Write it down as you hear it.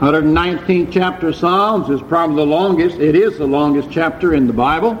119th chapter of Psalms is probably the longest. It is the longest chapter in the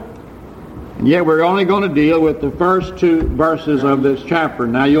Bible. And yet we're only going to deal with the first two verses of this chapter.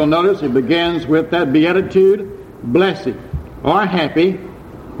 Now you'll notice it begins with that beatitude, blessed or happy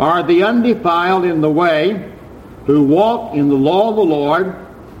are the undefiled in the way who walk in the law of the Lord.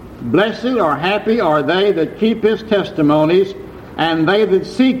 Blessed or happy are they that keep his testimonies, and they that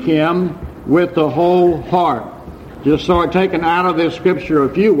seek him with the whole heart. Just sort of taken out of this scripture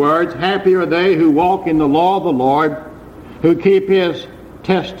a few words. Happy are they who walk in the law of the Lord, who keep his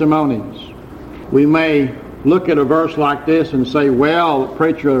testimonies. We may look at a verse like this and say, well,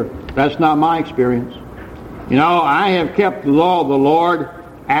 preacher, that's not my experience. You know, I have kept the law of the Lord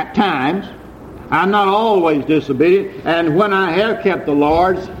at times. I'm not always disobedient. And when I have kept the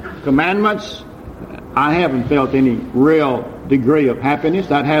Lord's commandments, I haven't felt any real degree of happiness.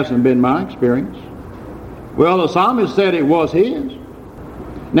 That hasn't been my experience. Well, the psalmist said it was his.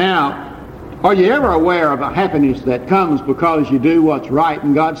 Now, are you ever aware of a happiness that comes because you do what's right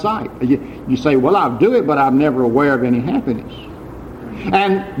in God's sight? You say, well, I'll do it, but I'm never aware of any happiness.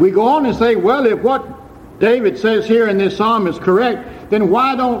 And we go on and say, well, if what David says here in this psalm is correct, then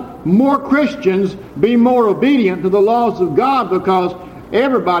why don't more Christians be more obedient to the laws of God? Because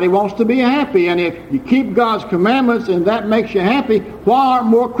everybody wants to be happy. And if you keep God's commandments and that makes you happy, why aren't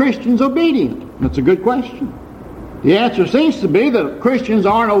more Christians obedient? That's a good question. The answer seems to be that Christians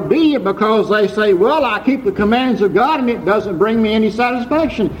aren't obedient because they say, well, I keep the commands of God and it doesn't bring me any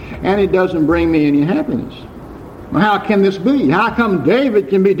satisfaction and it doesn't bring me any happiness. Well, how can this be? How come David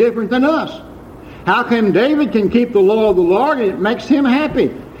can be different than us? How come David can keep the law of the Lord and it makes him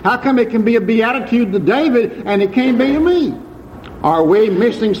happy? How come it can be a beatitude to David and it can't be to me? Are we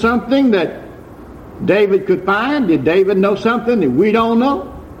missing something that David could find? Did David know something that we don't know?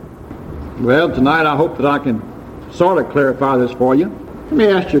 Well, tonight I hope that I can sort of clarify this for you. Let me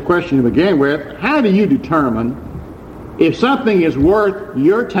ask you a question to begin with. How do you determine if something is worth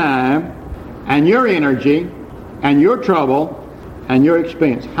your time and your energy and your trouble and your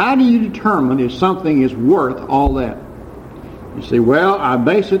expense? How do you determine if something is worth all that? You say, well, I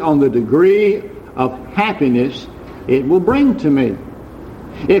base it on the degree of happiness it will bring to me.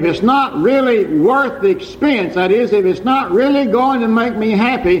 If it's not really worth the expense, that is, if it's not really going to make me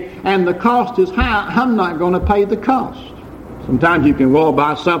happy and the cost is high, I'm not going to pay the cost. Sometimes you can go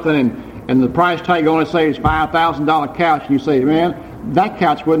buy something and the price tag only says $5,000 couch, and you say, man, that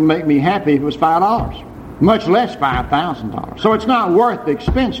couch wouldn't make me happy if it was $5, much less $5,000. So it's not worth the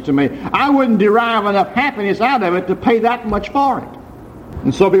expense to me. I wouldn't derive enough happiness out of it to pay that much for it.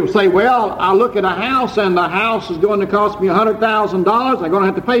 And so people say, well, I look at a house and the house is going to cost me $100,000. I'm going to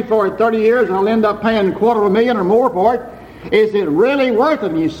have to pay for it 30 years and I'll end up paying $250,000 or more for it. Is it really worth it?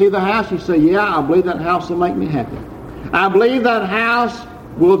 And you see the house, you say, yeah, I believe that house will make me happy. I believe that house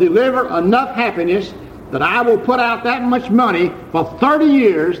will deliver enough happiness that I will put out that much money for 30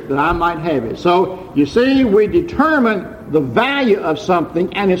 years that I might have it. So, you see, we determine the value of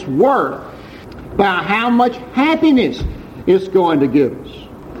something and its worth by how much happiness it's going to give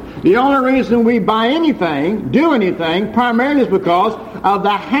us. The only reason we buy anything, do anything, primarily is because of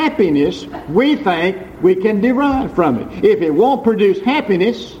the happiness we think we can derive from it. If it won't produce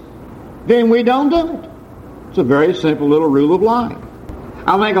happiness, then we don't do it. It's a very simple little rule of life.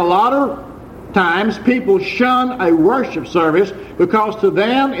 I think a lot of times people shun a worship service because to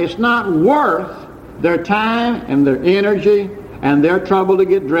them it's not worth their time and their energy and their trouble to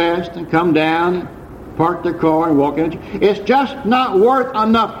get dressed and come down, park their car and walk in. It's just not worth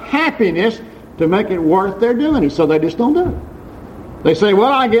enough happiness to make it worth their doing it, so they just don't do it. They say,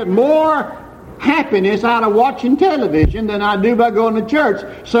 well, I get more happiness out of watching television than I do by going to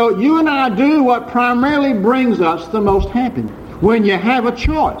church. So you and I do what primarily brings us the most happiness. When you have a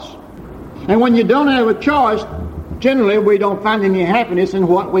choice. And when you don't have a choice, generally we don't find any happiness in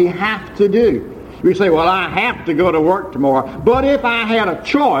what we have to do. We say, well, I have to go to work tomorrow. But if I had a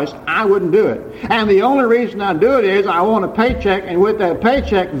choice, I wouldn't do it. And the only reason I do it is I want a paycheck, and with that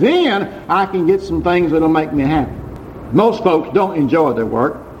paycheck, then I can get some things that will make me happy. Most folks don't enjoy their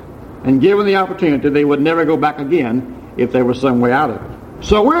work, and given the opportunity, they would never go back again if there was some way out of it.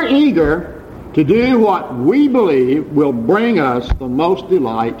 So we're eager to do what we believe will bring us the most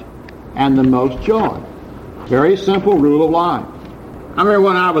delight and the most joy. Very simple rule of life. I remember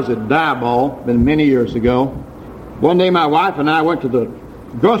when I was at Diboll, been many years ago, one day my wife and I went to the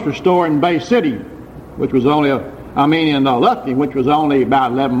grocery store in Bay City, which was only, in Lufkin, which was only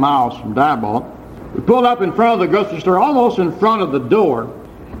about 11 miles from Diboll. We pulled up in front of the grocery store, almost in front of the door,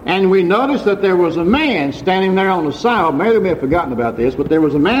 and we noticed that there was a man standing there on the sidewalk. Maybe we may have forgotten about this, but there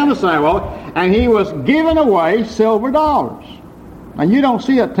was a man on the sidewalk, and he was giving away silver dollars. And you don't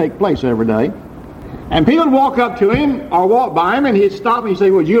see that take place every day. And people would walk up to him or walk by him, and he'd stop and he'd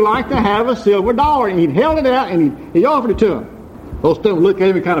say, would you like to have a silver dollar? And he'd held it out and he offered it to him. Those students look at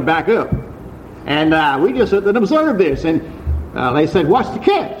him and kind of back up. And we just sit and observe this. And they said, what's the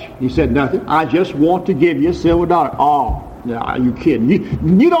catch? He said, nothing. I just want to give you a silver dollar. Oh, no, are you kidding?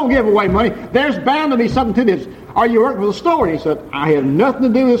 You don't give away money. There's bound to be something to this. Are you working for the store? And he said, I have nothing to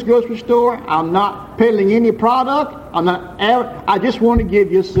do with this grocery store. I'm not peddling any product. I just want to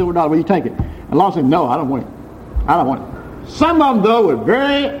give you a silver dollar. Will you take it? And Law said, no, I don't want it. I don't want it. Some of them, though, would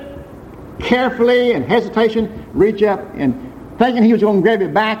very carefully and hesitation reach up and thinking he was going to grab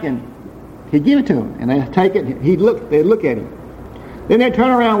it back, and he'd give it to him. And they'd take it, and they'd look at him. Then they'd turn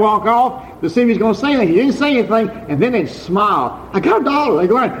around and walk off to see if he's going to say anything. He didn't say anything, and then they'd smile. I got a dollar. They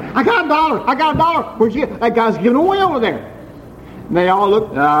go around, I got a dollar. I got a dollar. Where'd you get? That guy's giving away over there. And they all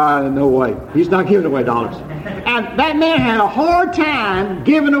looked, no way. He's not giving away dollars. And that man had a hard time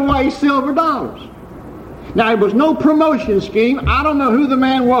giving away silver dollars. Now, it was no promotion scheme. I don't know who the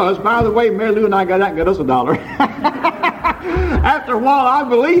man was. By the way, Mary Lou and I got out and got us a dollar. After a while, I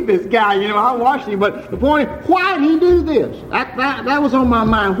believed this guy. I watched him. But the point is, why did he do this? That was on my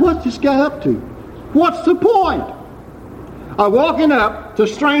mind. What's this guy up to? What's the point of walking up to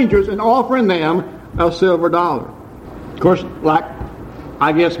strangers and offering them a silver dollar? Of course, like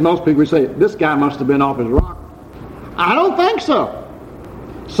I guess most people would say, this guy must have been off his rocker. I don't think so.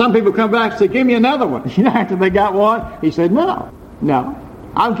 Some people come back and say, give me another one. After they got one, he said, no,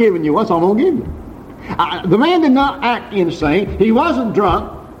 I've given you one, so I'm going to give you. The man did not act insane. He wasn't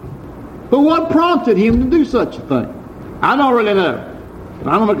drunk. But what prompted him to do such a thing? I don't really know. But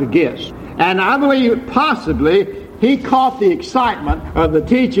I'm going to make a guess. And I believe possibly he caught the excitement of the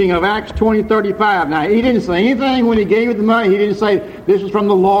teaching of Acts 20:35. Now, he didn't say anything when he gave it the money. He didn't say this is from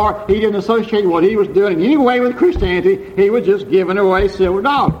the Lord. He didn't associate what he was doing in any way with Christianity. He was just giving away silver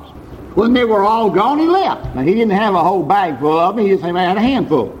dollars. When they were all gone, he left. Now, he didn't have a whole bag full of them. He just had a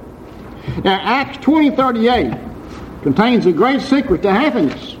handful. Now, Acts 20:38 contains a great secret to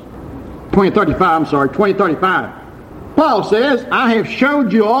happiness. 20:35. Paul says, I have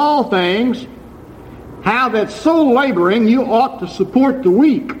showed you all things, how that so laboring you ought to support the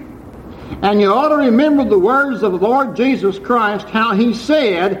weak. And you ought to remember the words of the Lord Jesus Christ, how he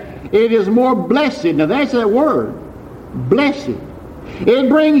said, it is more blessed. Now that's that word, blessed. It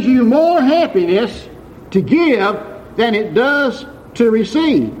brings you more happiness to give than it does to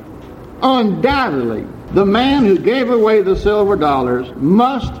receive. Undoubtedly, the man who gave away the silver dollars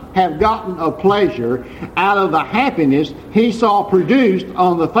must have gotten a pleasure out of the happiness he saw produced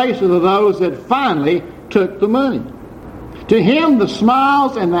on the faces of those that finally took the money. To him, the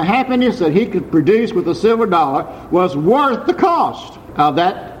smiles and the happiness that he could produce with the silver dollar was worth the cost of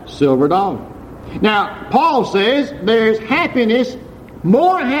that silver dollar. Now, Paul says there's happiness,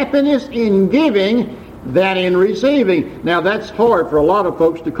 more happiness in giving than in receiving. Now, that's hard for a lot of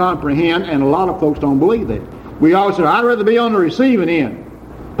folks to comprehend, and a lot of folks don't believe that. We always say, I'd rather be on the receiving end.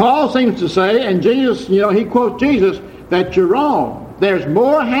 Paul seems to say, and Jesus, he quotes Jesus, that you're wrong. There's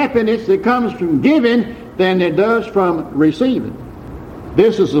more happiness that comes from giving than it does from receiving.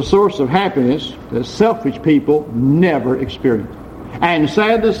 This is a source of happiness that selfish people never experience. And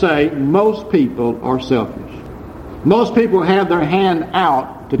sad to say, most people are selfish. Most people have their hand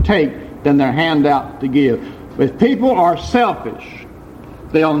out to take than their hand out to give. If people are selfish,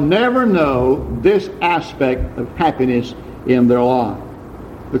 they'll never know this aspect of happiness in their life.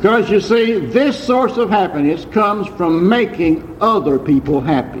 Because you see, this source of happiness comes from making other people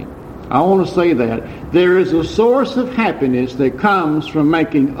happy. I want to say that. There is a source of happiness that comes from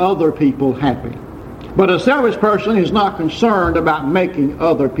making other people happy. But a selfish person is not concerned about making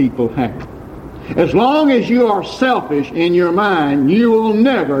other people happy. As long as you are selfish in your mind, you will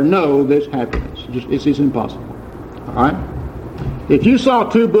never know this happiness. It's impossible. All right? If you saw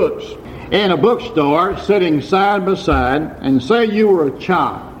two books in a bookstore sitting side by side, and say you were a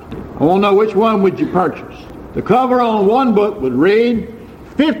child, I want to know which one would you purchase. The cover on one book would read,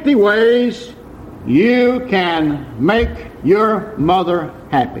 50 Ways You Can Make Your Mother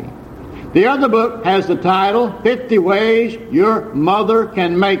Happy. The other book has the title, 50 Ways Your Mother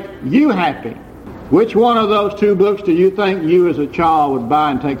Can Make You Happy. Which one of those two books do you think you as a child would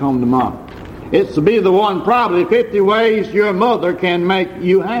buy and take home to mom? It's to be the one probably, 50 Ways Your Mother Can Make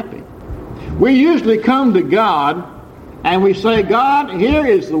You Happy. We usually come to God and we say, God, here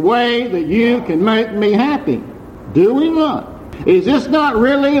is the way that you can make me happy. Do we not? Is this not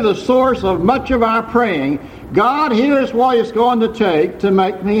really the source of much of our praying? God, here is what it's going to take to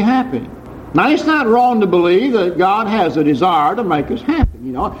make me happy. Now, it's not wrong to believe that God has a desire to make us happy.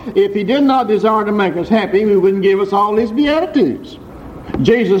 You know, if He did not desire to make us happy, He wouldn't give us all these beatitudes.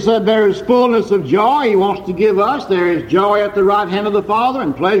 Jesus said there is fullness of joy. He wants to give us. There is joy at the right hand of the Father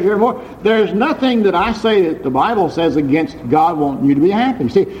and pleasure and more. There's nothing that I say that the Bible says against God wanting you to be happy.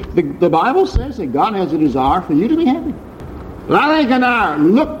 See, the Bible says that God has a desire for you to be happy. But I think in our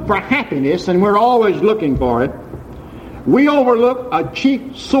look for happiness, and we're always looking for it, we overlook a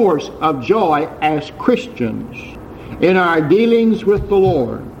chief source of joy as Christians in our dealings with the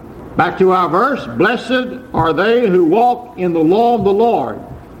Lord. Back to our verse, blessed are they who walk in the law of the Lord,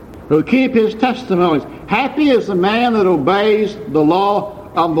 who keep His testimonies. Happy is the man that obeys the law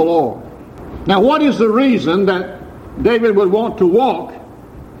of the Lord. Now, what is the reason that David would want to walk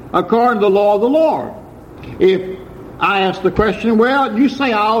according to the law of the Lord? If I ask the question, well, you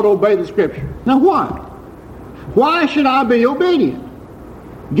say I ought to obey the Scripture. Now, why? Why should I be obedient?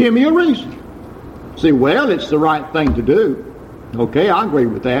 Give me a reason. See, well, it's the right thing to do. Okay, I agree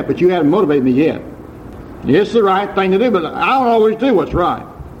with that, but you haven't motivated me yet. It's the right thing to do, but I don't always do what's right.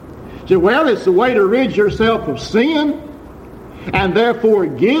 So, well, it's the way to rid yourself of sin and therefore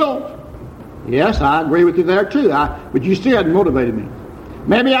guilt. Yes, I agree with you there too, but you still haven't motivated me.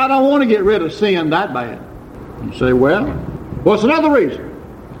 Maybe I don't want to get rid of sin that bad. You say, well, what's another reason?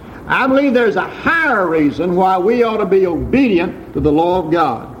 I believe there's a higher reason why we ought to be obedient to the law of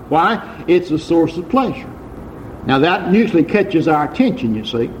God. Why? It's a source of pleasure. Now that usually catches our attention, you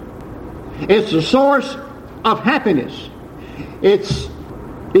see. It's a source of happiness. It's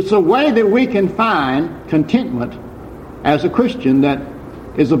a way that we can find contentment as a Christian that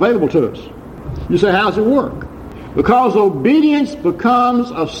is available to us. You say, how does it work? Because obedience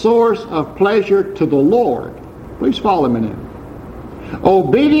becomes a source of pleasure to the Lord. Please follow me now.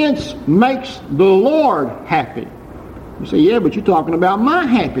 Obedience makes the Lord happy. You say, yeah, but you're talking about my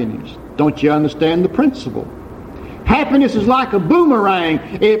happiness. Don't you understand the principle? Happiness is like a boomerang.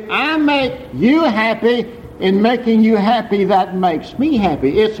 If I make you happy, in making you happy, that makes me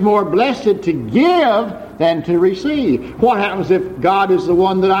happy. It's more blessed to give than to receive. What happens if God is the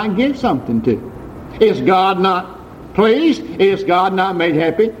one that I give something to? Is God not pleased? Is God not made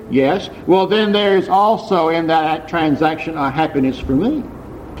happy? Yes. Well, then there is also in that transaction a happiness for me.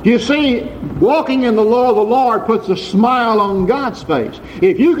 You see, walking in the law of the Lord puts a smile on God's face.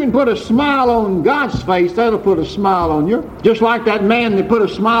 If you can put a smile on God's face, that'll put a smile on yours. Just like that man that put a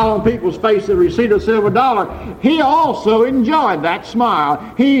smile on people's face that received a silver dollar, he also enjoyed that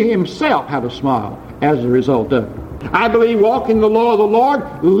smile. He himself had a smile as a result of it. I believe walking the law of the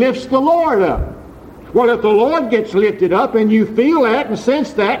Lord lifts the Lord up. Well, if the Lord gets lifted up and you feel that and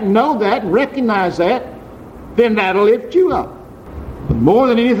sense that and know that and recognize that, then that'll lift you up. But more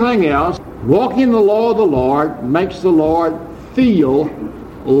than anything else, walking in the law of the Lord makes the Lord feel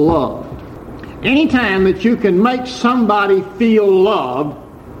loved. Anytime that you can make somebody feel loved,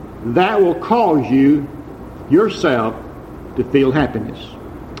 that will cause you yourself to feel happiness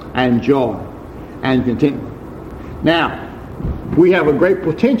and joy and contentment. Now, we have a great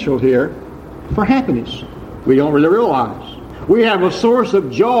potential here for happiness. We don't really realize. We have a source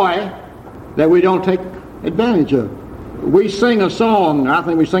of joy that we don't take advantage of. We sing a song, I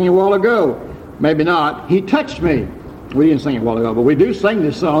think we sang it a while ago, maybe not, He touched me. We didn't sing it a while ago, but we do sing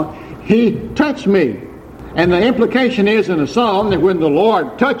this song, He touched me. And the implication is in the song that when the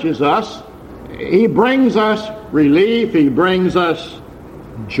Lord touches us, He brings us relief, He brings us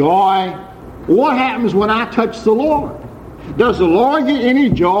joy. What happens when I touch the Lord? Does the Lord get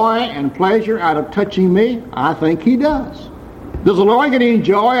any joy and pleasure out of touching me? I think He does. Does the Lord get any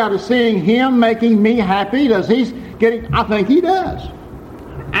joy out of seeing Him making me happy? Does He get it? I think He does.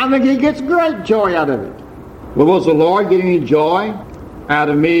 I think He gets great joy out of it. Well, does the Lord get any joy out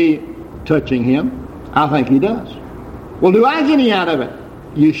of me touching Him? I think He does. Well, do I get any out of it?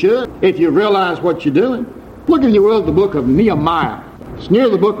 You should, if you realize what you're doing. Look, if you will, at the book of Nehemiah. It's near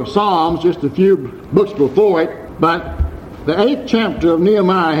the book of Psalms, just a few books before it, but the 8th chapter of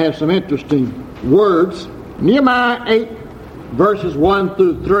Nehemiah has some interesting words. Nehemiah 8, verses 1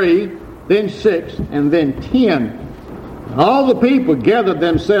 through 3, then 6, and then 10. All the people gathered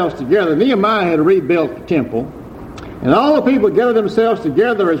themselves together. Nehemiah had rebuilt the temple. And all the people gathered themselves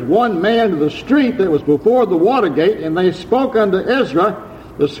together as one man to the street that was before the water gate, and they spoke unto Ezra,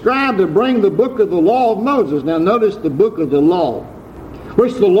 the scribe, to bring the book of the law of Moses. Now notice the book of the law,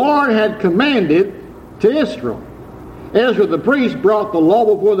 which the Lord had commanded to Israel. Ezra the priest brought the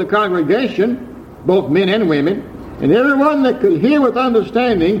law before the congregation, both men and women, and everyone that could hear with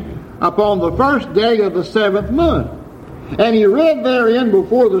understanding upon the first day of the 7th month. And he read therein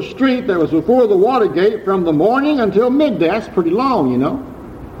before the street that was before the water gate from the morning until midday. That's pretty long, you know.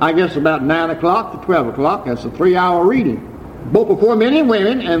 I guess about 9 o'clock to 12 o'clock. That's a 3-hour reading. Both before men and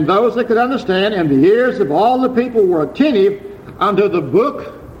women, and those that could understand, and the ears of all the people were attentive unto the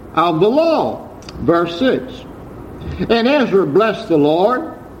book of the law. Verse 6. And Ezra blessed the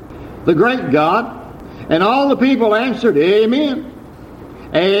Lord, the great God, and all the people answered, Amen.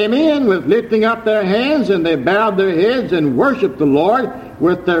 Amen, with lifting up their hands, and they bowed their heads and worshiped the Lord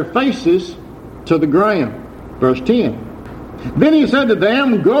with their faces to the ground. Verse 10. Then he said to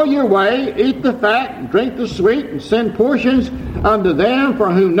them, Go your way, eat the fat, drink the sweet, and send portions unto them for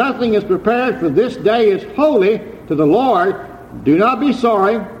whom nothing is prepared, for this day is holy to the Lord. Do not be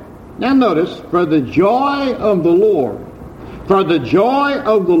sorry. Now notice, for the joy of the Lord. For the joy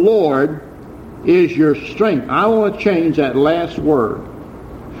of the Lord is your strength. I want to change that last word.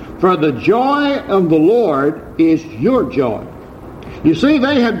 For the joy of the Lord is your joy. You see,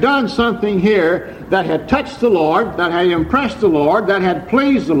 they had done something here that had touched the Lord, that had impressed the Lord, that had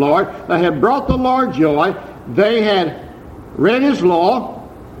pleased the Lord, that had brought the Lord joy. They had read His law.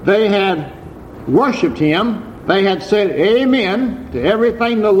 They had worshipped Him. They had said amen to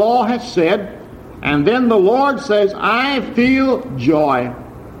everything the law had said. And then the Lord says, I feel joy.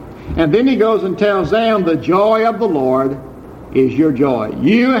 And then He goes and tells them, the joy of the Lord is your joy.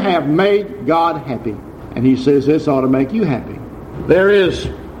 You have made God happy. And He says this ought to make you happy. There is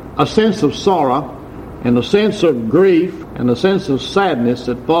a sense of sorrow and a sense of grief and a sense of sadness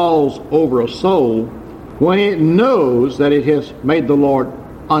that falls over a soul when it knows that it has made the Lord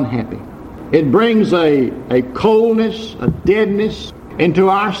unhappy. It brings a coldness, a deadness into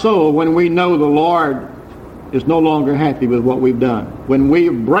our soul when we know the Lord is no longer happy with what we've done. When we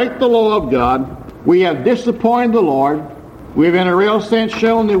break the law of God, we have disappointed the Lord. We've in a real sense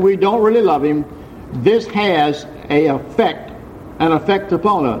shown that we don't really love Him. This has an effect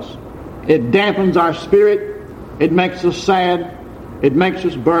upon us. It dampens our spirit. It makes us sad. It makes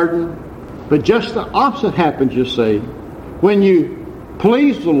us burdened. But just the opposite happens, you see. When you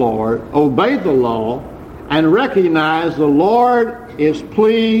please the Lord, obey the law, and recognize the Lord is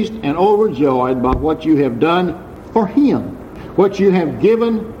pleased and overjoyed by what you have done for Him, what you have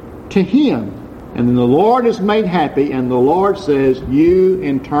given to Him. And then the Lord is made happy, and the Lord says you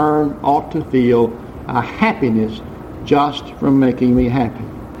in turn ought to feel a happiness just from making me happy.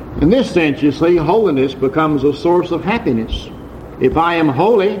 In this sense, you see, holiness becomes a source of happiness. If I am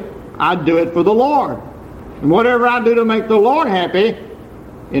holy, I do it for the Lord. And whatever I do to make the Lord happy,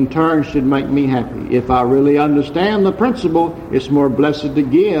 in turn should make me happy. If I really understand the principle, it's more blessed to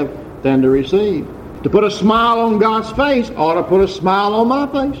give than to receive. To put a smile on God's face ought to put a smile on my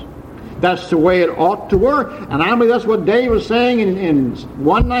face. That's the way it ought to work. And I believe that's what David was saying in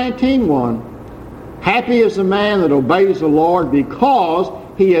 119:1. Happy is the man that obeys the Lord because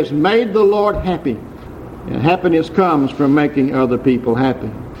he has made the Lord happy. And happiness comes from making other people happy.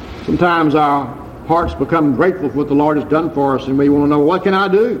 Sometimes our hearts become grateful for what the Lord has done for us, and we want to know, what can I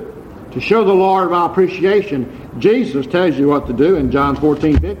do to show the Lord my appreciation? Jesus tells you what to do in John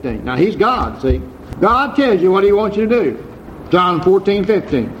 14:15. Now, He's God, see. God tells you what He wants you to do. John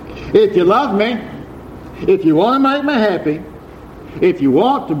 14:15. If you love me, if you want to make me happy, if you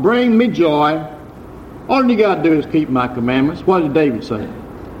want to bring me joy, all you got to do is keep my commandments. What did David say?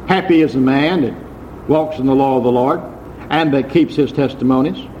 Happy is the man that walks in the law of the Lord and that keeps His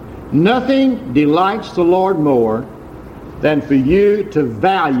testimonies. Nothing delights the Lord more than for you to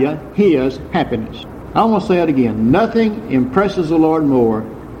value His happiness. I want to say it again. Nothing impresses the Lord more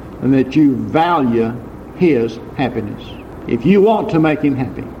than that you value His happiness. If you want to make Him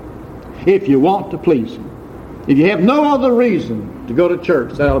happy, if you want to please Him, if you have no other reason to go to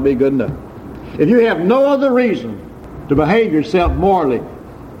church, that'll be good enough. If you have no other reason to behave yourself morally,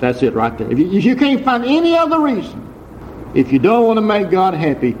 that's it right there. If you can't find any other reason, if you don't want to make God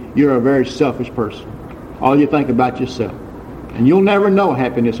happy, you're a very selfish person. All you think about yourself. And you'll never know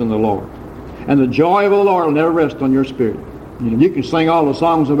happiness in the Lord. And the joy of the Lord will never rest on your spirit. You can sing all the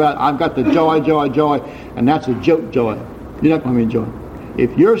songs about, I've got the joy, joy, joy, and that's a joke joy. You're not going to enjoy it.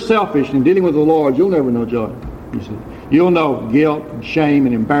 If you're selfish in dealing with the Lord, you'll never know joy. You see, you'll know guilt and shame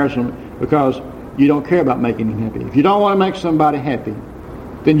and embarrassment because you don't care about making Him happy. If you don't want to make somebody happy,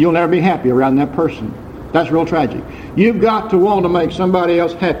 then you'll never be happy around that person. That's real tragic. You've got to want to make somebody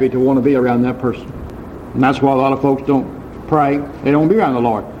else happy to want to be around that person. And that's why a lot of folks don't pray. They don't want to be around the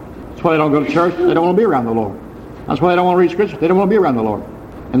Lord. That's why they don't go to church. They don't want to be around the Lord. That's why they don't want to read Scripture. They don't want to be around the Lord.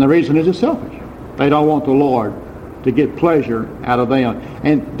 And the reason is it's selfish. They don't want the Lord to get pleasure out of them.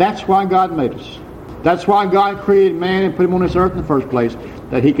 And that's why God made us. That's why God created man and put him on this earth in the first place,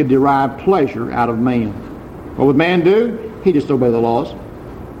 that He could derive pleasure out of man. What would man do? He'd just obey the laws.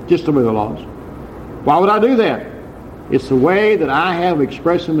 Just obey the laws. Why would I do that? It's the way that I have of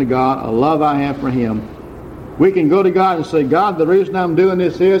expressing to God a love I have for Him. We can go to God and say, God, the reason I'm doing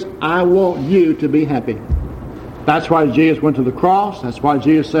this is I want you to be happy. That's why Jesus went to the cross. That's why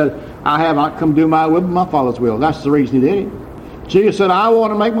Jesus said, I have not come to do my will, but my Father's will. That's the reason He did it. Jesus said, I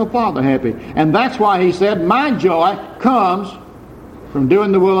want to make my Father happy. And that's why He said, my joy comes from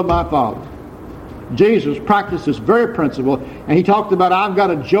doing the will of my Father. Jesus practiced this very principle, and He talked about, I've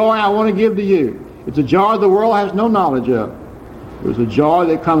got a joy I want to give to you. It's a joy the world has no knowledge of. It was a joy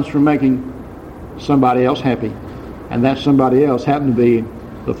that comes from making somebody else happy. And that somebody else happened to be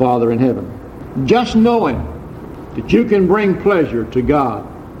the Father in heaven. Just knowing that you can bring pleasure to God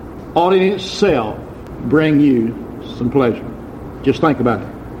ought in itself bring you some pleasure. Just think about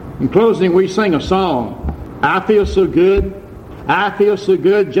it. In closing, we sing a song. I feel so good. I feel so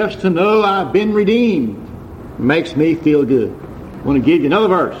good just to know I've been redeemed. Makes me feel good. I want to give you another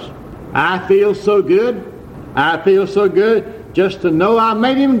verse. I feel so good. I feel so good just to know I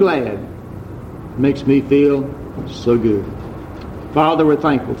made Him glad. Makes me feel so good. Father, we're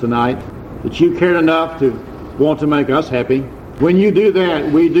thankful tonight that you cared enough to want to make us happy. When you do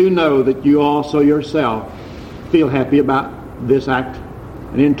that, we do know that you also yourself feel happy about this act.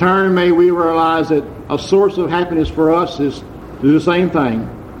 And in turn, may we realize that a source of happiness for us is to do the same thing,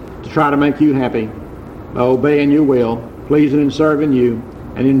 to try to make you happy by obeying your will, pleasing and serving you.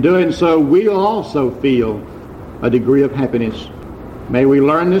 And in doing so, we'll also feel a degree of happiness. May we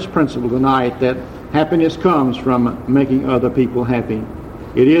learn this principle tonight, that happiness comes from making other people happy.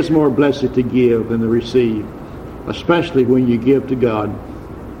 It is more blessed to give than to receive, especially when you give to God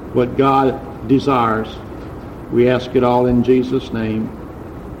what God desires. We ask it all in Jesus' name.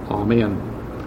 Amen.